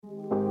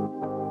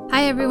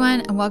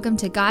everyone, and welcome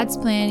to God's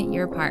Plan,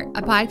 Your Part,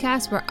 a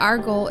podcast where our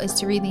goal is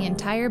to read the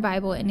entire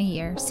Bible in a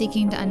year,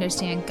 seeking to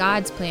understand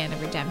God's plan of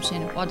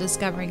redemption while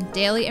discovering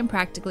daily and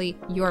practically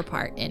your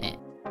part in it.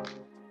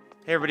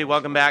 Hey everybody,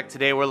 welcome back.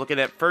 Today we're looking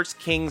at 1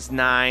 Kings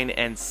 9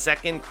 and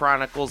 2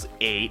 Chronicles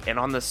 8, and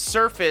on the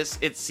surface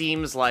it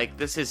seems like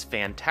this is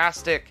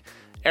fantastic.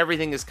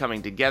 Everything is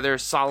coming together.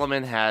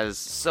 Solomon has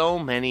so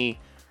many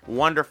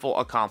wonderful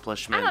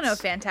accomplishments. I don't know if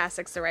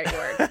fantastic's the right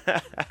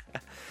word.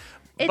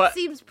 It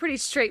seems pretty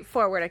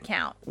straightforward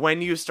account.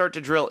 When you start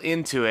to drill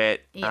into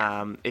it,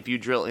 if you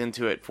drill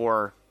into it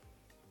for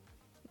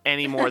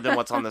any more than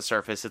what's on the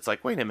surface, it's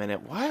like, wait a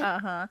minute,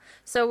 what?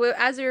 So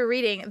as we were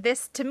reading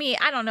this, to me,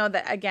 I don't know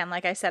that, again,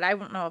 like I said, I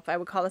don't know if I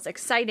would call this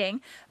exciting,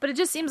 but it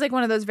just seems like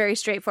one of those very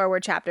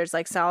straightforward chapters.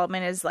 Like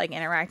Solomon is like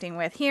interacting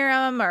with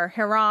Hiram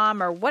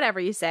or whatever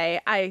you say.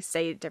 I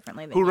say it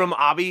differently than Huram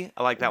Abi?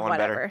 I like that one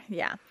better.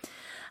 Yeah.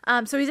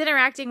 So he's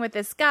interacting with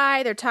this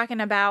guy. They're talking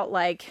about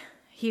like,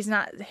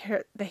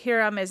 the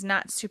Hiram is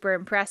not super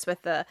impressed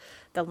with the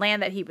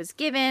land that he was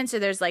given. So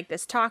there's like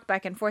this talk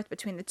back and forth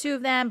between the two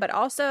of them, but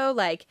also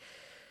like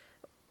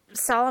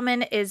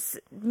Solomon is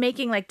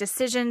making like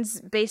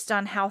decisions based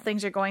on how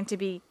things are going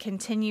to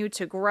continue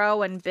to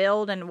grow and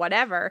build and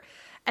whatever.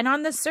 And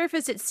on the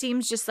surface, it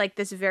seems just like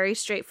this very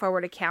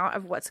straightforward account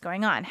of what's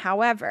going on.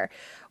 However,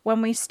 when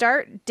we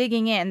start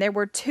digging in, there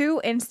were two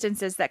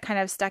instances that kind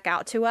of stuck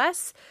out to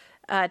us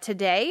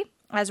today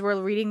as we're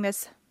reading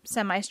this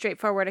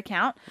semi-straightforward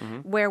account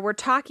where we're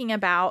talking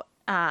about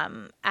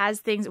as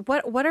things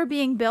what are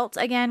being built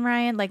again,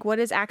 Ryan, like what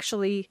is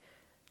actually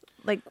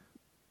like.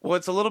 Well,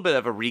 it's a little bit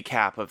of a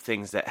recap of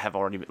things that have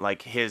already been,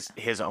 like his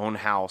own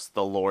house,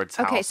 the Lord's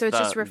house. Okay, so it's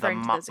just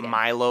referring to those again.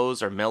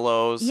 Milos or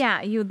Milos.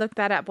 Yeah, you looked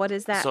that up. What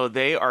is that? So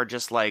they are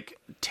just like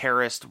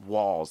terraced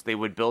walls. They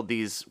would build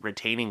these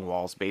retaining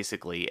walls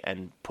basically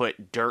and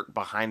put dirt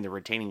behind the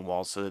retaining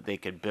walls so that they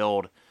could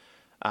build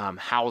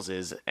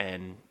houses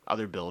and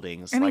other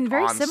buildings. I mean, like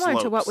very on similar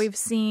slopes. to what we've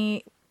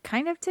seen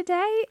kind of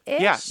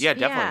today-ish. Yeah,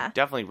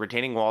 definitely.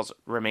 Retaining walls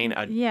remain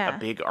a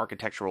big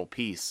architectural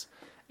piece,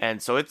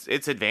 and so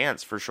it's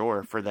advanced for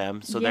sure for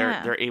them. So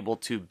they're able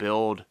to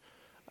build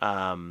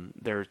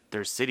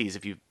their cities.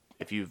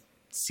 If you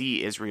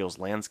see Israel's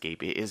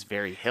landscape, it is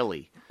very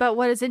hilly. But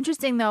what is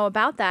interesting though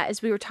about that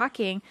is we were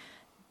talking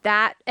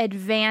that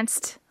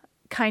advanced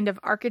kind of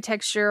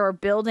architecture or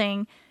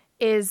building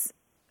is,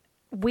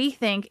 we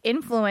think,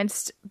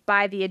 influenced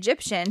by the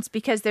Egyptians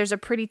because there's a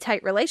pretty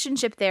tight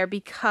relationship there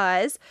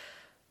because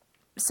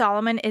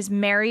Solomon is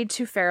married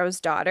to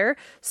Pharaoh's daughter.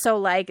 So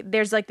like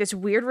there's like this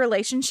weird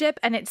relationship,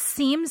 and it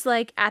seems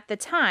like at the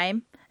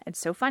time, it's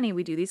so funny,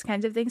 we do these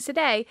kinds of things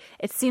today,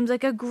 it seems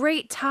like a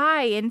great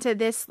tie into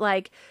this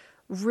like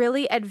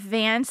really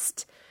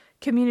advanced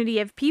community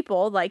of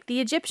people like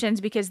the Egyptians,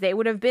 because they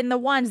would have been the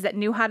ones that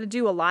knew how to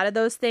do a lot of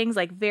those things,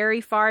 like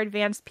very far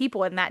advanced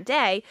people in that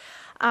day.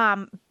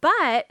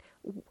 But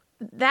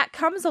that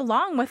comes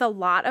along with a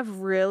lot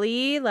of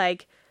really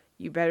like,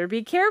 you better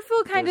be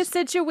careful kind of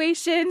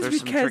situations. There's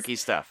some tricky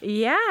stuff.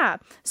 Yeah.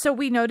 So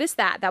we noticed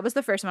that was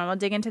the first one. We'll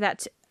dig into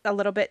that a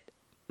little bit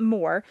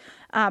more.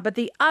 But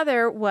the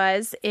other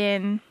was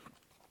in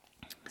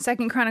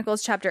 2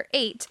 Chronicles chapter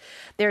 8,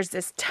 there's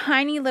this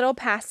tiny little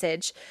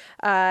passage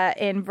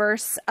in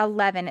verse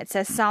 11. It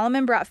says,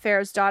 Solomon brought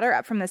Pharaoh's daughter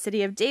up from the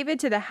city of David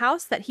to the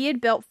house that he had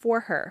built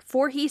for her.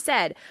 For he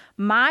said,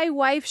 my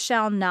wife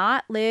shall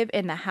not live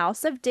in the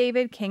house of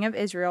David, king of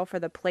Israel, for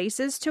the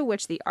places to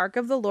which the ark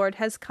of the Lord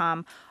has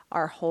come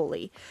are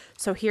holy.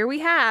 So here we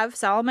have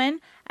Solomon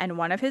and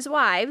one of his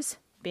wives,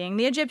 being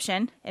the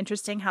Egyptian.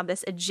 Interesting how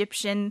this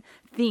Egyptian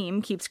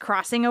theme keeps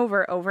crossing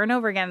over and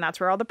over again. That's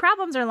where all the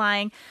problems are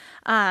lying.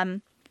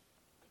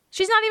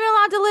 She's not even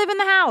allowed to live in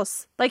the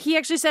house. Like he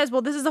actually says,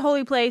 well, this is a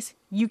holy place.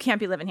 You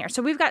can't be living here.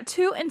 So we've got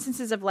two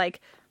instances of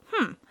like,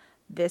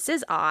 this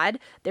is odd.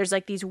 There's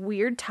like these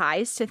weird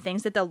ties to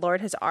things that the Lord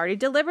has already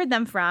delivered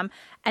them from.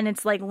 And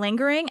it's like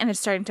lingering and it's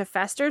starting to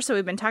fester. So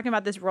we've been talking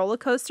about this roller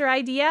coaster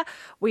idea.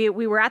 We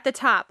were at the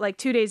top like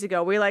 2 days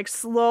ago. We're like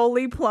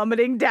slowly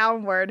plummeting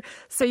downward.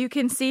 So you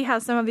can see how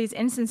some of these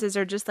instances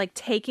are just like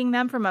taking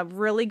them from a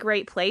really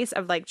great place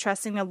of like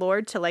trusting the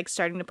Lord to like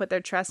starting to put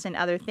their trust in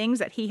other things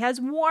that he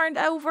has warned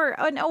over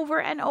and over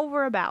and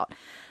over about.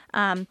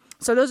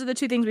 So those are the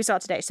two things we saw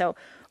today. So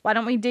why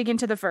don't we dig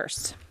into the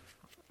first?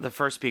 The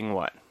first being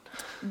what?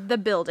 The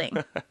building.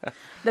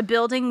 The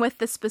building with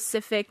the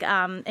specific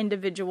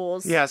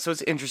individuals. Yeah, so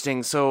it's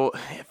interesting. So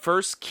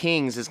 1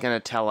 Kings is going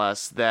to tell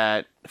us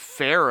that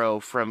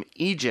Pharaoh from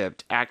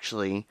Egypt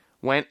actually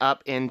went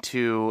up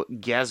into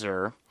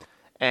Gezer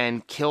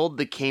and killed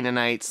the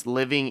Canaanites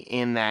living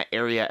in that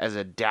area as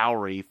a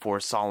dowry for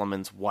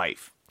Solomon's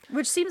wife.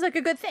 Which seems like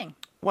a good thing.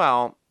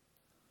 Well,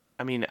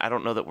 I mean, I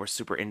don't know that we're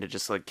super into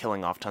just like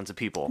killing off tons of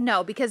people.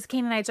 No, because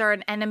Canaanites are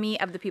an enemy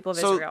of the people of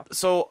Israel.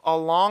 So a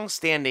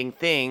long-standing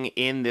thing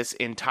in this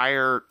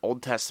entire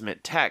Old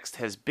Testament text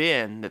has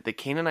been that the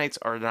Canaanites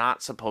are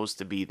not supposed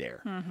to be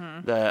there.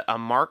 A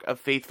mark of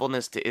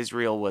faithfulness to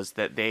Israel was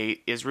that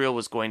Israel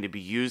was going to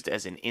be used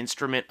as an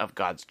instrument of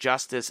God's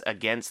justice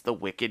against the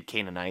wicked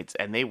Canaanites,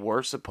 and they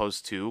were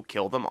supposed to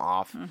kill them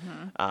off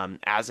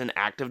as an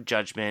act of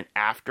judgment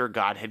after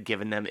God had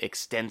given them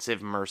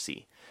extensive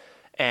mercy.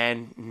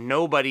 And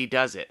nobody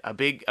does it. A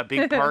big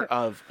part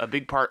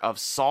of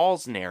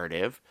Saul's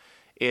narrative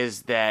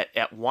is that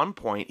at one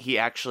point he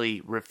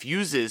actually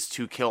refuses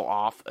to kill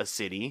off a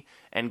city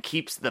and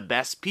keeps the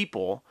best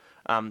people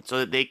so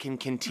that they can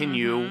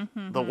continue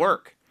the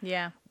work.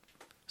 Yeah.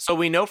 So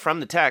we know from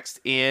the text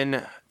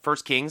in 1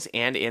 Kings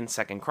and in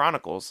 2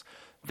 Chronicles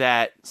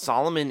that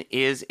Solomon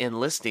is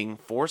enlisting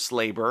forced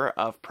labor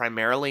of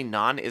primarily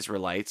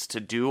non-Israelites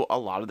to do a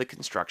lot of the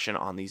construction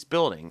on these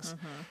buildings.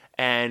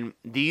 And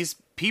these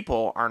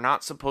people are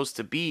not supposed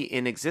to be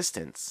in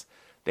existence.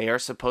 They are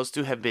supposed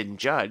to have been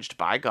judged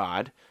by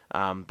God,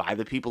 by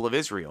the people of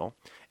Israel.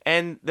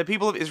 And the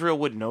people of Israel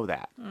would know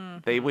that.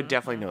 They would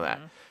definitely know that.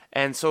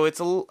 And so it's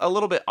a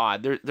little bit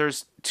odd.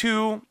 There's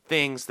two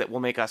things that will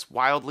make us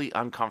wildly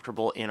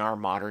uncomfortable in our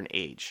modern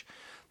age.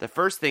 The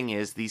first thing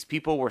is these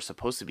people were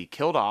supposed to be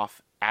killed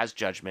off as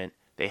judgment.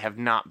 They have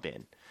not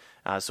been.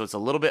 So it's a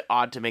little bit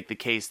odd to make the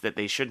case that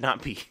they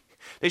shouldn't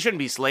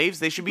be slaves.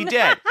 They should be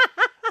dead.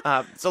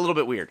 It's a little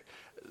bit weird.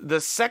 The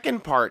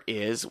second part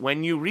is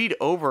when you read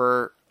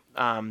over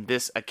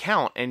this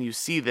account and you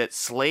see that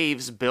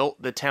slaves built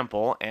the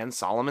temple and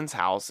Solomon's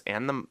house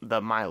and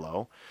the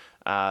Milo,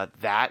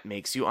 that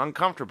makes you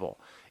uncomfortable.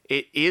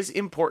 It is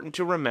important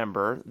to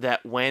remember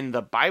that when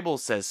the Bible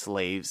says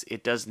slaves,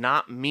 it does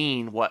not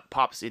mean what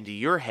pops into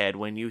your head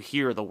when you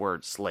hear the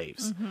word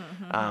slaves.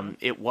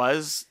 It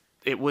was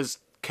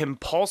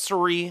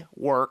compulsory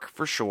work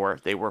for sure.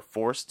 They were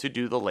forced to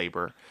do the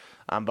labor.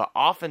 But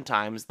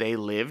oftentimes they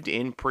lived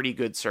in pretty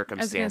good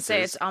circumstances. I was going to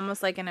say it's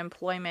almost like an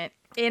employment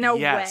in a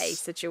way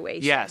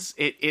situation. Yes.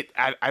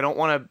 I don't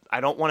want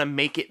to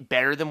make it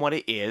better than what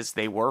it is.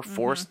 They were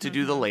forced to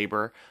do the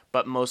labor,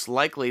 but most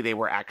likely they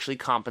were actually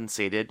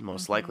compensated.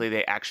 Most likely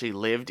they actually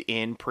lived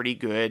in pretty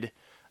good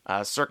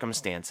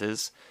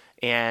circumstances,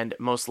 and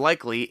most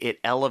likely it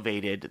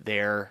elevated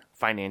their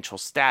financial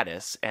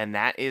status, and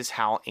that is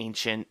how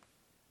ancient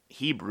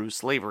Hebrew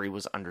slavery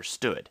was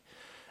understood.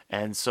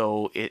 And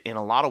so in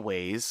a lot of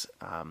ways,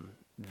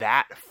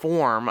 that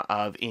form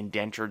of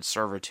indentured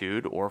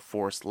servitude or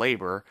forced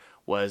labor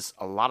was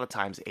a lot of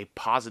times a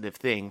positive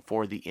thing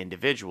for the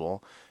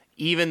individual,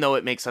 even though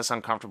it makes us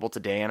uncomfortable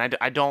today. And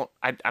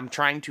I'm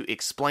trying to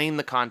explain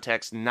the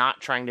context, not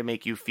trying to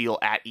make you feel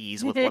at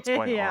ease with what's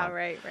going on. Yeah,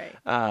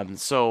 right.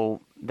 So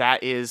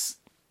that is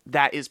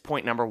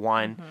point number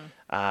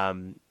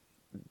one.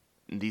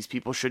 These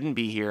people shouldn't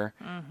be here.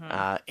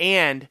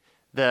 And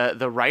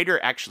the writer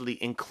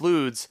actually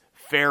includes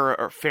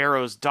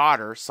Pharaoh's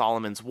daughter,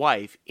 Solomon's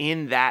wife,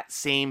 in that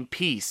same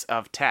piece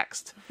of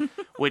text,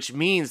 which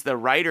means the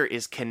writer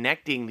is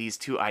connecting these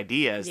two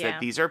ideas, that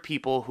these are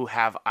people who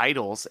have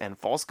idols and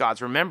false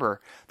gods.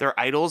 Remember, their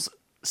idols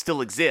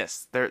still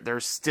exist. They're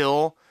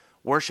still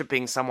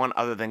worshiping someone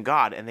other than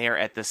God, and they are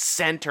at the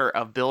center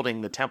of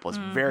building the temple. It's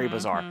very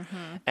bizarre.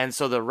 And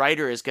so the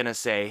writer is going to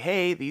say,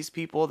 hey, these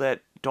people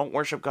that don't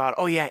worship God,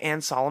 oh yeah,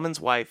 and Solomon's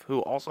wife, who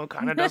also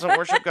kind of doesn't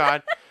worship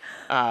God,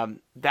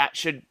 that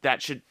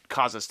should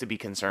cause us to be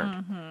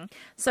concerned.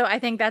 So I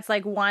think that's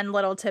like one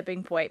little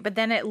tipping point, but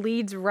then it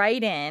leads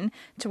right in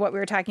to what we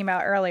were talking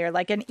about earlier,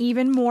 like an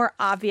even more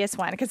obvious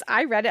one, because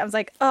I read it, I was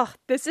like, oh,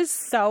 this is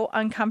so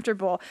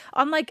uncomfortable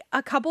on like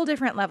a couple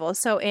different levels.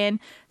 So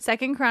in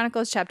 2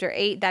 Chronicles chapter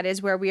 8, that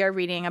is where we are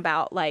reading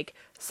about like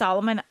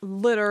Solomon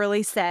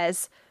literally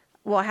says,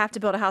 well, I have to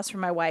build a house for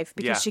my wife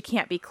because she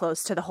can't be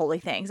close to the holy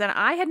things. And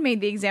I had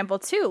made the example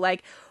too,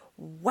 like,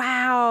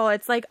 wow,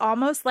 it's like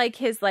almost like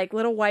his like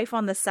little wife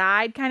on the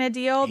side kind of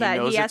deal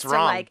that he has to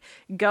like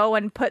go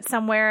and put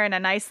somewhere in a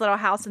nice little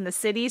house in the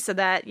city so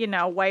that, you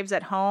know, wives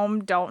at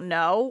home don't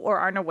know or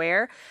aren't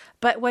aware.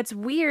 But what's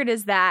weird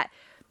is that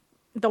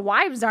the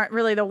wives aren't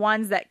really the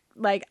ones that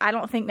like, I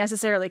don't think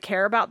necessarily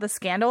care about the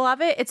scandal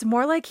of it. It's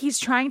more like he's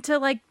trying to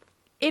like,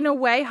 in a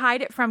way,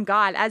 hide it from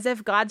God, as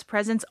if God's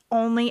presence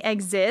only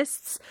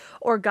exists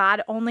or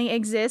God only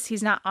exists.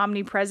 He's not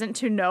omnipresent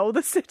to know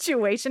the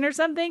situation or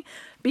something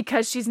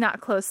because she's not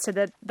close to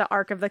the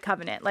Ark of the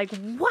Covenant. Like,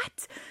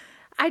 what?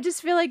 I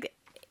just feel like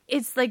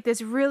it's like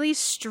this really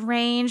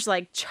strange,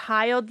 like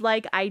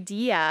childlike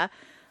idea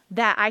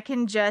that I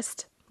can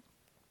just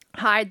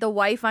hide the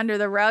wife under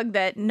the rug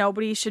that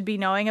nobody should be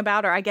knowing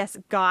about, or I guess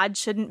God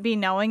shouldn't be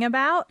knowing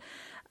about.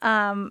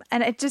 And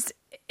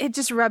it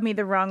just rubbed me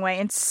the wrong way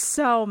in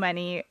so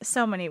many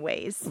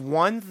ways.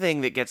 One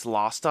thing that gets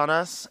lost on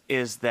us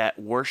is that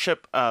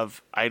worship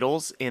of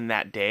idols in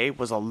that day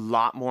was a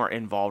lot more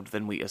involved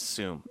than we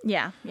assume.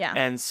 Yeah.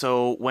 And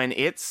so when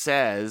it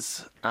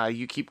says,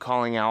 you keep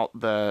calling out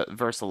the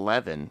verse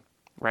 11,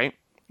 right?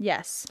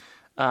 Yes.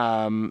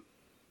 My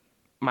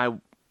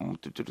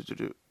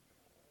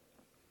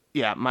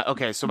Yeah,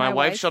 so my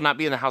wife shall not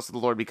be in the house of the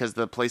Lord, because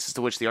the places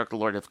to which the ark of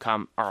the Lord have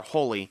come are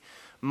holy.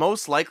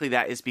 Most likely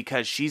that is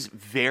because she's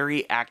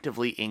very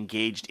actively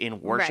engaged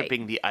in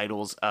worshiping the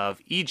idols of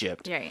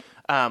Egypt,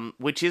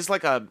 which is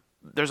like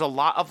there's a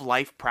lot of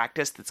life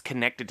practice that's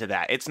connected to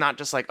that. It's not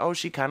just like, oh,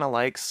 she kind of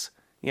likes,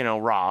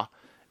 raw.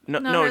 No,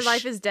 her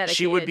life is dedicated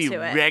she would be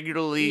to it.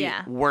 regularly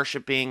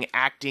worshiping,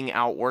 acting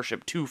out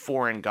worship to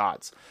foreign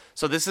gods.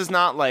 So this is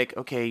not like,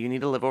 okay, you need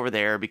to live over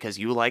there because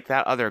you like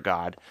that other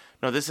god.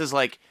 No, this is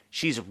like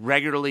she's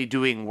regularly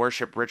doing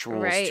worship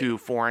rituals to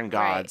foreign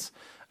gods.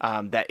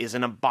 That is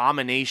an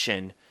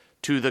abomination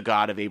to the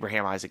God of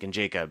Abraham, Isaac, and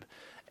Jacob.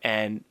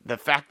 And the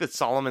fact that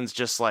Solomon's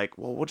just like,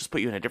 well, we'll just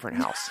put you in a different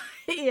house.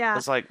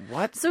 It's like,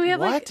 what? So we have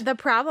like the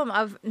problem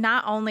of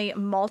not only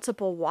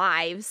multiple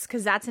wives,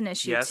 because that's an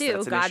issue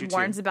too. God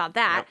warns about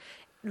that.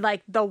 Yep.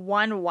 Like the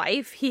one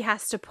wife he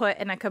has to put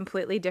in a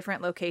completely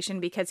different location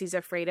because he's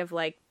afraid of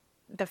like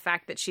the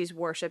fact that she's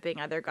worshiping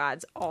other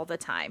gods all the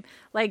time.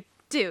 Like,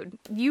 dude,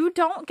 you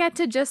don't get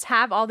to just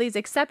have all these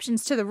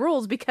exceptions to the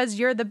rules because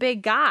you're the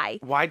big guy.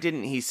 Why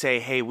didn't he say,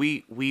 hey,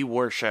 we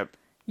worship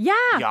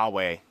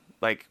Yahweh?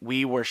 Like,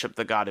 we worship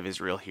the God of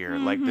Israel here.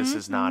 Like, this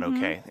is not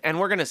okay. And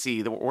we're gonna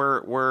see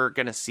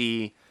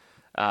the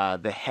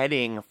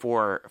heading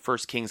for 1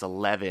 Kings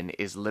 11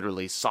 is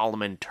literally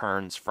Solomon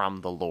turns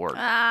from the Lord.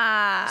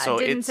 So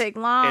it didn't take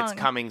long. It's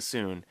coming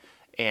soon,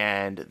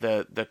 and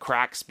the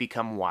cracks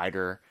become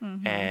wider,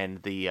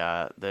 and the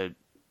I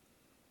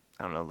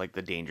don't know, like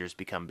the dangers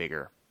become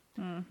bigger.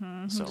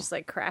 So. Just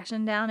like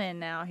crashing down in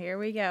now. Here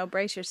we go.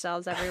 Brace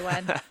yourselves,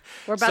 everyone.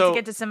 We're about to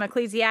get to some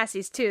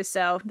Ecclesiastes too,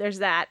 so there's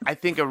that. I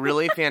think a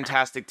really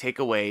fantastic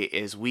takeaway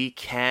is we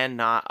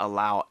cannot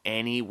allow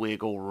any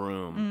wiggle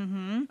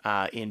room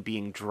in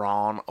being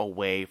drawn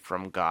away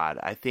from God.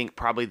 I think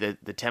probably the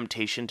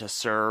temptation to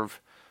serve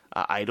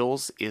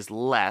idols is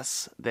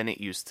less than it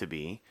used to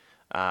be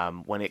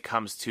when it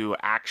comes to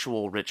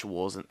actual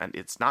rituals, and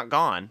it's not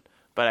gone.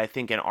 But I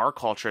think in our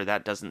culture,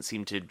 that doesn't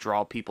seem to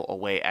draw people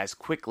away as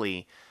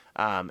quickly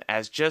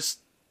as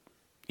just,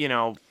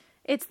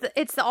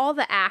 It's all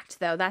the act,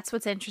 though. That's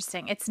what's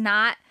interesting. It's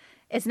not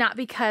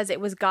because it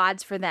was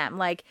God's for them.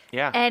 Like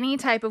any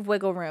type of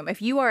wiggle room.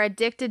 If you are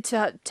addicted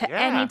to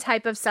any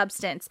type of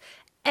substance,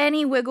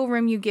 any wiggle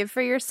room you give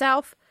for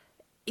yourself,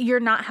 you're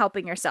not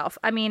helping yourself.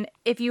 I mean,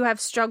 if you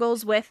have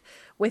struggles with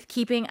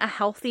keeping a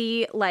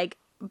healthy like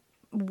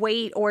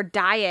weight or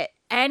diet,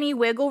 any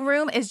wiggle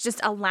room is just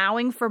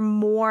allowing for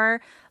more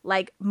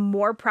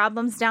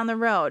problems down the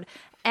road.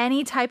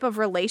 Any type of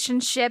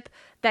relationship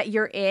that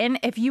you're in,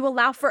 if you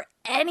allow for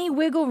any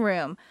wiggle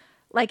room,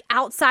 like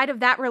outside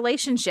of that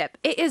relationship,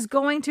 it is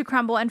going to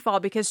crumble and fall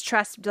because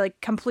trust like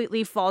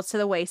completely falls to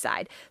the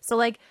wayside. So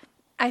like,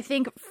 I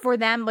think for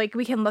them, like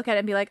we can look at it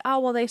and be like, oh,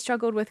 well, they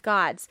struggled with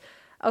gods.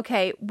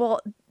 Okay,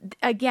 well,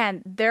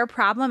 again, their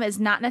problem is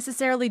not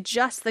necessarily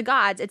just the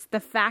gods. It's the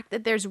fact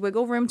that there's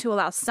wiggle room to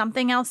allow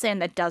something else in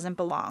that doesn't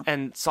belong.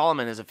 And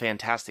Solomon is a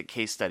fantastic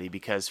case study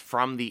because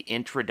from the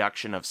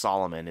introduction of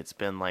Solomon, it's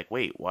been like,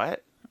 wait,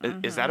 what?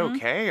 Is that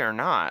okay or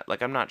not?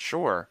 Like, I'm not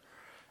sure.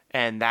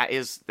 And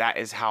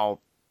that's how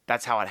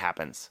it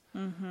happens.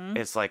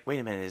 It's like, wait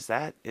a minute, is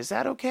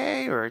that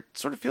okay? Or it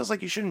sort of feels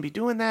like you shouldn't be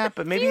doing that,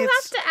 but maybe you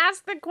have to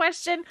ask the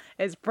question.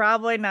 It's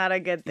probably not a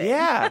good thing.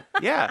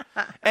 Yeah.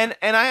 And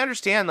I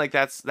understand like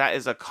that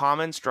is a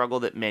common struggle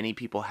that many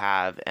people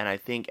have. And I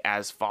think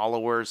as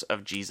followers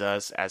of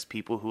Jesus, as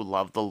people who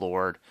love the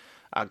Lord,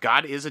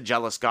 God is a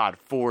jealous God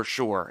for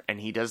sure.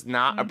 And he does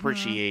not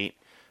appreciate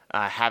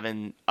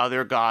having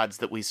other gods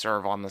that we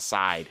serve on the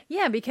side.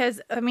 Yeah,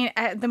 because, I mean,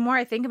 the more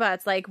I think about it,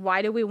 it's like,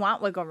 why do we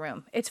want wiggle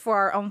room? It's for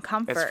our own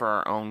comfort. It's for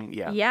our own,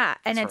 Yeah,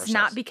 and it's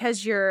not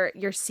because you're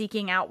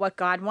seeking out what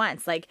God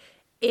wants. Like,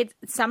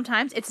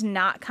 sometimes it's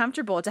not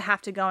comfortable to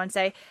have to go and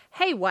say,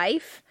 hey,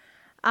 wife,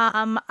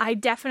 I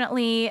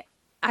definitely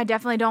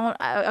don't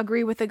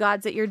agree with the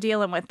gods that you're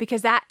dealing with,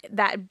 because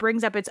that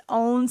brings up its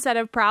own set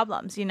of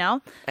problems,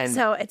 And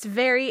so it's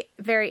very,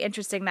 very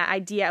interesting, that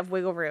idea of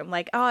wiggle room.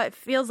 Like, oh, it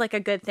feels like a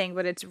good thing,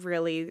 but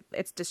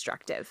it's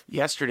destructive.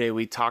 Yesterday,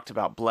 we talked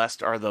about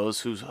blessed are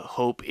those whose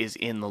hope is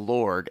in the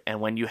Lord.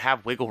 And when you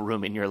have wiggle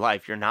room in your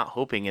life, you're not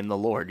hoping in the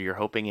Lord. You're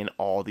hoping in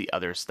all the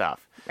other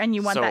stuff. And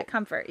you want that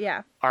comfort,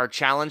 yeah. Our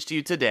challenge to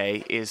you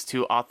today is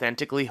to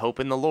authentically hope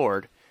in the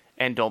Lord.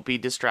 And don't be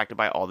distracted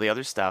by all the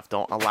other stuff.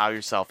 Don't allow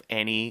yourself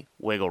any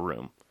wiggle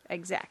room.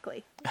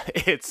 Exactly.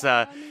 It's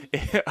our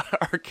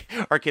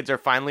kids are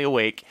finally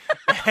awake,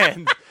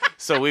 and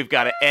so we've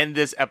got to end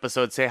this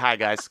episode. Say hi,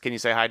 guys. Can you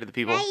say hi to the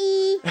people?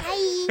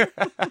 Hi.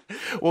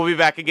 We'll be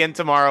back again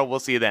tomorrow. We'll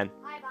see you then.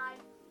 Bye.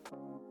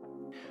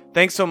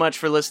 Thanks so much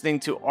for listening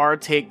to our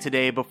take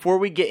today. Before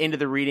we get into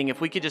the reading, if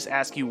we could just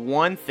ask you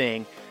one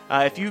thing.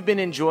 If you've been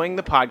enjoying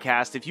the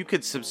podcast, if you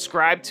could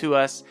subscribe to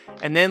us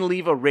and then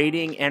leave a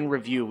rating and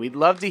review. We'd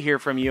love to hear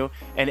from you,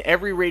 and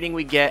every rating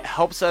we get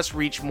helps us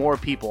reach more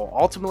people.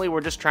 Ultimately, we're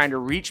just trying to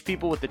reach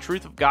people with the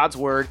truth of God's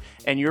word,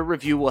 and your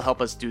review will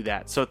help us do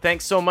that. So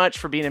thanks so much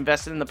for being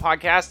invested in the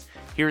podcast.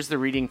 Here's the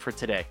reading for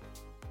today.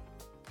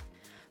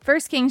 1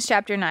 Kings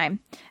chapter 9.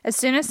 As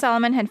soon as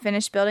Solomon had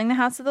finished building the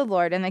house of the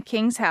Lord and the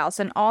king's house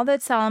and all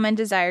that Solomon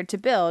desired to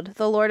build,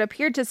 the Lord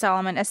appeared to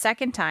Solomon a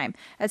second time,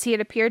 as he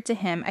had appeared to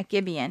him at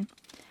Gibeon.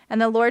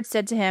 And the Lord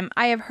said to him,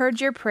 I have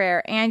heard your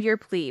prayer and your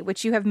plea,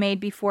 which you have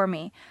made before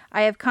me.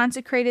 I have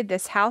consecrated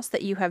this house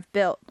that you have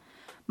built,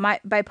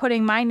 by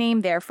putting my name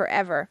there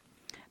forever.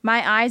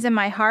 My eyes and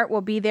my heart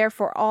will be there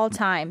for all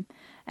time.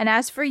 And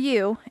as for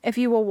you, if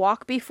you will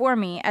walk before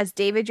me as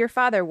David your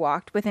father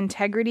walked, with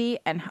integrity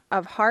and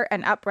of heart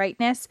and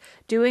uprightness,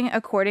 doing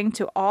according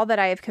to all that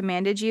I have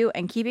commanded you,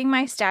 and keeping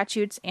my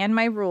statutes and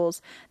my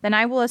rules, then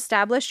I will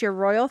establish your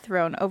royal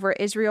throne over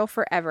Israel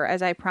forever,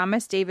 as I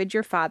promised David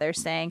your father,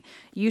 saying,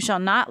 You shall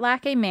not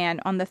lack a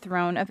man on the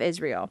throne of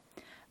Israel.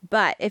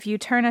 But if you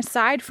turn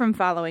aside from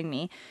following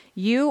me,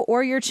 you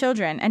or your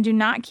children, and do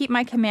not keep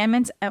my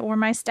commandments or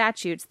my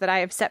statutes that I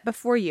have set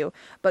before you,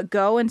 but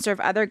go and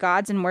serve other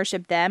gods and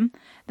worship them,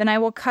 then I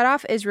will cut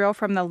off Israel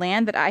from the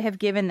land that I have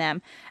given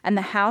them, and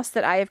the house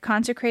that I have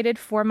consecrated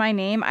for my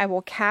name I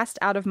will cast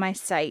out of my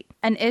sight.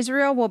 And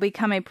Israel will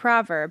become a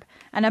proverb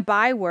and a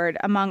byword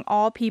among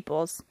all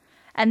peoples.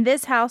 And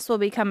this house will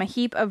become a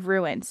heap of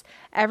ruins.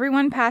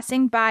 Everyone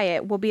passing by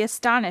it will be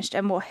astonished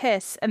and will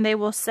hiss, and they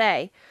will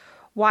say,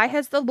 Why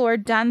has the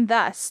Lord done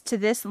thus to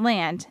this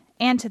land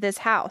and to this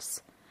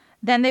house?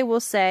 Then they will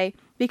say,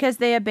 Because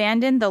they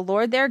abandoned the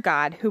Lord their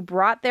God, who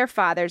brought their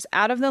fathers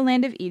out of the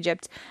land of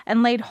Egypt,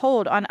 and laid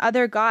hold on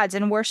other gods,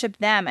 and worshipped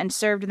them, and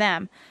served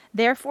them.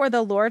 Therefore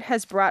the Lord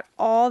has brought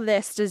all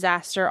this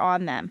disaster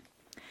on them.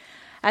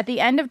 At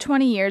the end of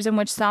 20 years in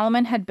which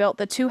Solomon had built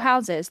the two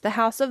houses, the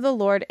house of the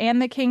Lord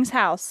and the king's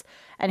house,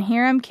 and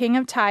Hiram king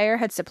of Tyre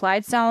had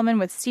supplied Solomon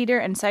with cedar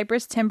and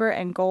cypress timber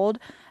and gold,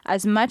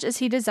 as much as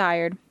he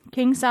desired,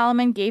 King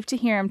Solomon gave to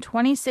Hiram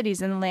 20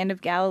 cities in the land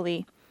of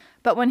Galilee.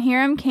 But when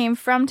Hiram came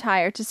from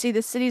Tyre to see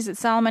the cities that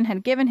Solomon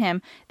had given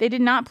him, they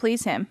did not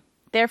please him.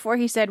 Therefore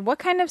he said, What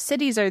kind of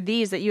cities are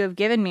these that you have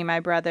given me, my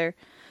brother?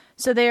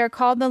 So they are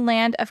called the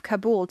land of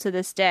Kabul to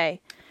this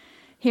day.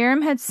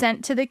 Hiram had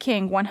sent to the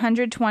king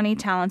 120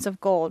 talents of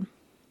gold.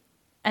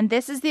 And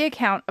this is the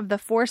account of the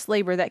forced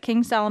labor that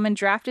King Solomon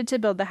drafted to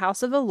build the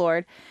house of the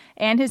Lord,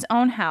 and his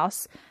own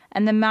house,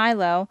 and the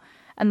Milo,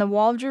 and the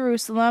wall of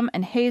Jerusalem,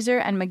 and Hazor,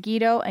 and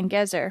Megiddo, and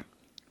Gezer.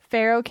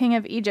 Pharaoh king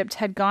of Egypt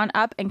had gone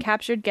up and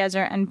captured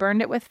Gezer, and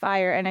burned it with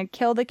fire, and had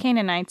killed the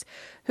Canaanites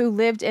who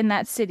lived in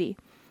that city,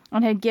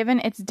 and had given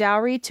its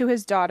dowry to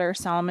his daughter,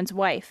 Solomon's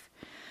wife.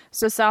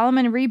 So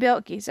Solomon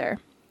rebuilt Gezer,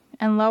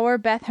 and Lower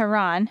Beth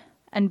Horon,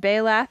 and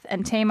Baalath,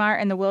 and Tamar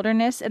in the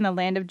wilderness in the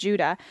land of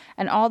Judah,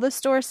 and all the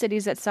store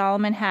cities that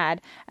Solomon had,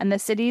 and the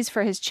cities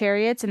for his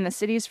chariots, and the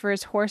cities for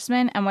his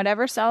horsemen, and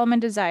whatever Solomon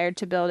desired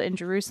to build in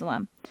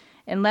Jerusalem,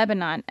 in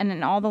Lebanon, and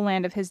in all the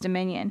land of his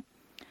dominion.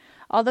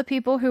 All the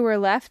people who were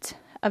left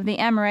of the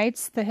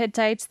Amorites, the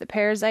Hittites, the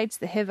Perizzites,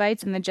 the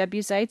Hivites, and the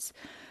Jebusites,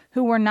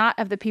 who were not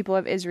of the people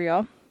of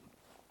Israel,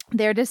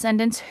 their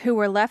descendants who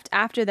were left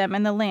after them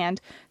in the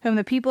land, whom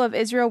the people of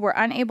Israel were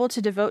unable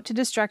to devote to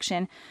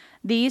destruction,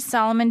 these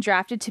Solomon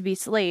drafted to be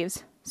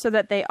slaves, so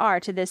that they are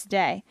to this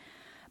day.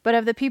 But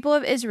of the people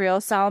of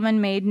Israel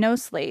Solomon made no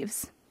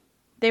slaves.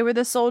 They were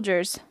the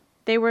soldiers.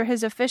 They were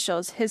his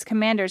officials, his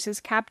commanders, his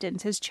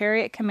captains, his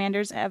chariot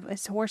commanders of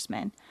his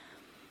horsemen.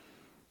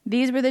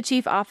 These were the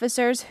chief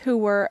officers who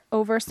were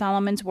over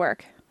Solomon's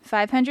work,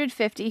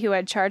 550 who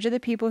had charge of the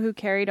people who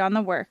carried on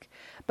the work.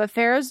 But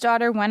Pharaoh's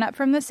daughter went up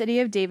from the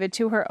city of David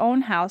to her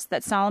own house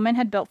that Solomon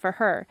had built for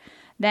her.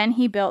 Then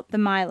he built the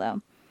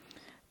Milo.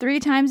 3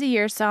 times a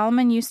year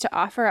Solomon used to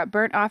offer up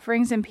burnt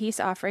offerings and peace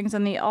offerings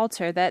on the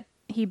altar that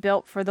he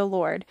built for the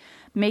Lord,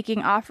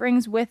 making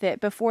offerings with it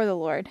before the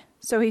Lord.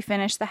 So he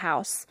finished the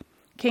house.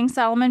 King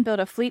Solomon built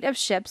a fleet of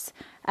ships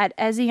at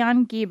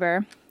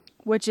Ezion-Geber,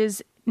 which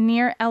is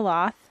near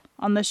Eloth,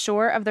 on the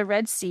shore of the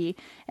Red Sea,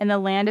 in the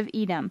land of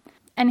Edom.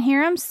 And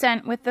Hiram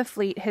sent with the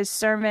fleet his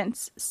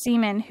servants,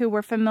 seamen who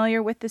were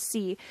familiar with the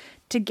sea,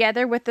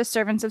 together with the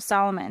servants of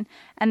Solomon.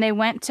 And they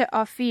went to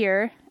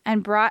Ophir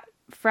and brought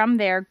from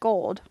there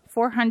gold,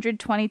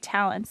 420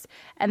 talents,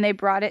 and they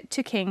brought it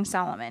to King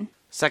Solomon.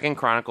 2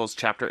 Chronicles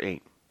chapter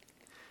 8.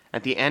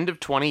 At the end of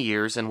 20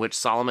 years in which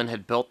Solomon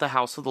had built the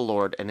house of the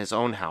Lord and his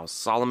own house,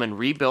 Solomon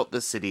rebuilt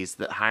the cities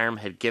that Hiram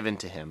had given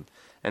to him,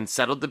 and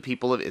settled the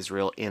people of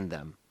Israel in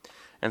them.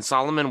 And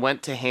Solomon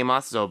went to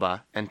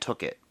Hamath-zobah and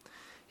took it.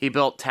 He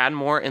built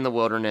Tadmor in the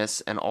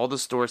wilderness, and all the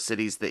store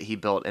cities that he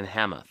built in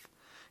Hamath.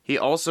 He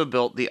also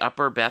built the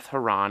upper Beth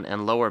Horon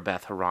and lower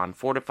Beth Horon,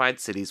 fortified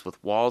cities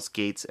with walls,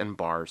 gates, and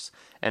bars,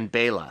 and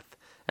Baalath,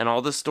 and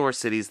all the store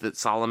cities that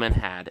Solomon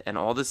had, and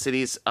all the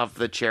cities of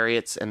the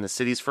chariots, and the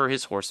cities for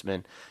his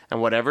horsemen,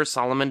 and whatever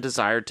Solomon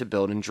desired to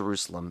build in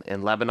Jerusalem,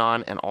 in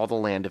Lebanon, and all the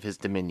land of his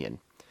dominion.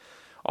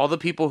 All the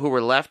people who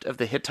were left of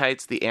the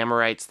Hittites, the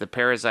Amorites, the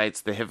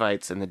Perizzites, the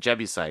Hivites, and the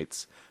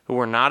Jebusites, who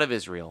were not of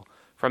Israel,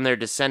 from their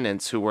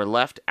descendants who were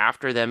left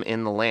after them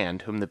in the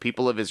land, whom the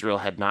people of Israel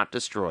had not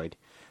destroyed,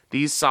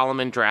 these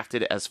Solomon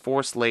drafted as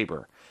forced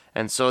labor,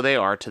 and so they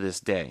are to this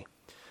day.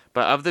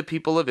 But of the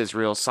people of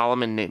Israel,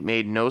 Solomon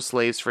made no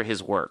slaves for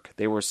his work.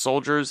 They were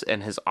soldiers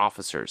and his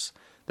officers.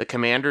 the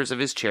commanders of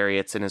his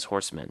chariots and his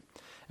horsemen.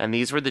 And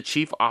these were the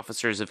chief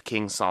officers of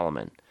King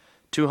Solomon,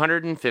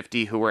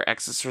 250 who were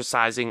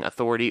exercising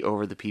authority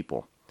over the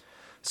people.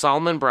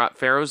 Solomon brought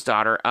Pharaoh's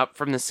daughter up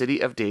from the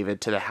city of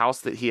David to the house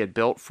that he had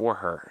built for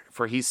her.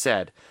 For he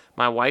said,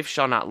 My wife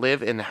shall not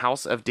live in the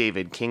house of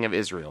David, king of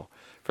Israel,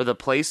 for the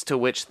place to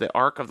which the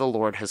ark of the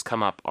Lord has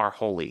come up are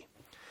holy.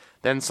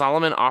 Then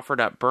Solomon offered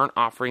up burnt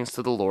offerings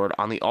to the Lord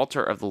on the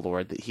altar of the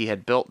Lord that he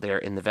had built there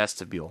in the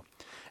vestibule.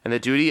 And the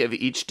duty of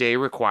each day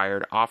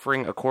required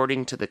offering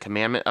according to the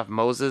commandment of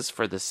Moses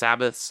for the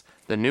Sabbaths,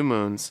 the new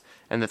moons,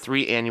 and the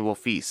 3 annual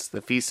feasts,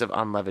 the feast of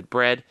unleavened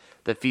bread,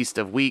 the feast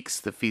of weeks,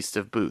 the feast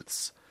of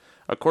booths.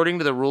 According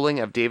to the ruling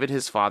of David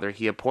his father,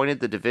 he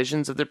appointed the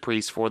divisions of the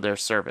priests for their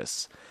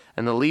service,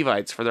 and the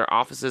Levites for their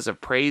offices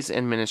of praise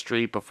and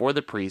ministry before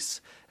the priests,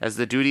 as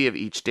the duty of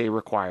each day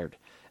required,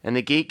 and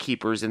the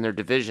gatekeepers in their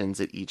divisions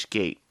at each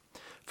gate.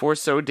 For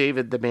so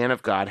David the man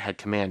of God had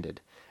commanded.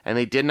 And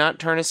they did not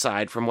turn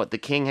aside from what the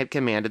king had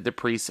commanded the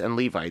priests and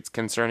Levites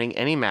concerning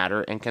any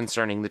matter and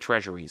concerning the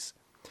treasuries.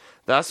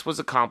 Thus was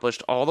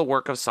accomplished all the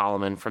work of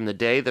Solomon from the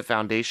day the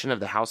foundation of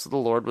the house of the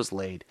Lord was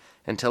laid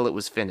until it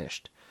was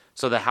finished.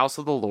 So the house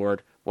of the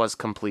Lord was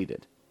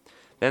completed.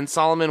 Then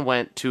Solomon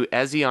went to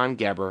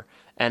Ezion-Geber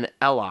and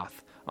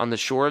Eloth on the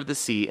shore of the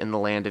sea in the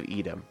land of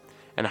Edom.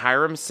 And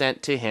Hiram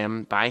sent to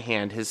him by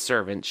hand his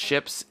servants,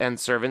 ships and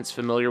servants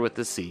familiar with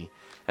the sea.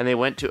 And they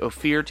went to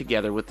Ophir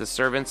together with the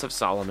servants of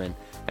Solomon,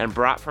 and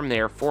brought from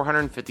there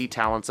 450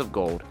 talents of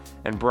gold,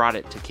 and brought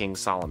it to King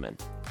Solomon.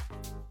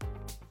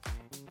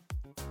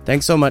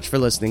 Thanks so much for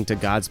listening to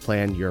God's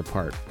Plan, Your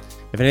Part.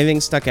 If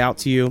anything stuck out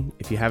to you,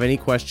 if you have any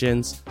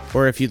questions,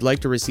 or if you'd like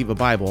to receive a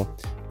Bible,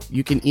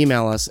 you can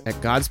email us at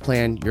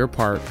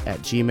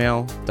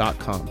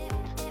godsplанyourpart@gmail.com.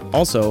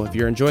 Also, if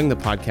you're enjoying the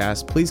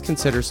podcast, please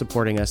consider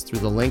supporting us through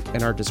the link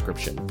in our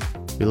description.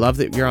 We love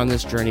that you're on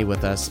this journey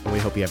with us, and we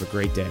hope you have a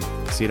great day.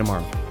 See you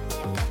tomorrow.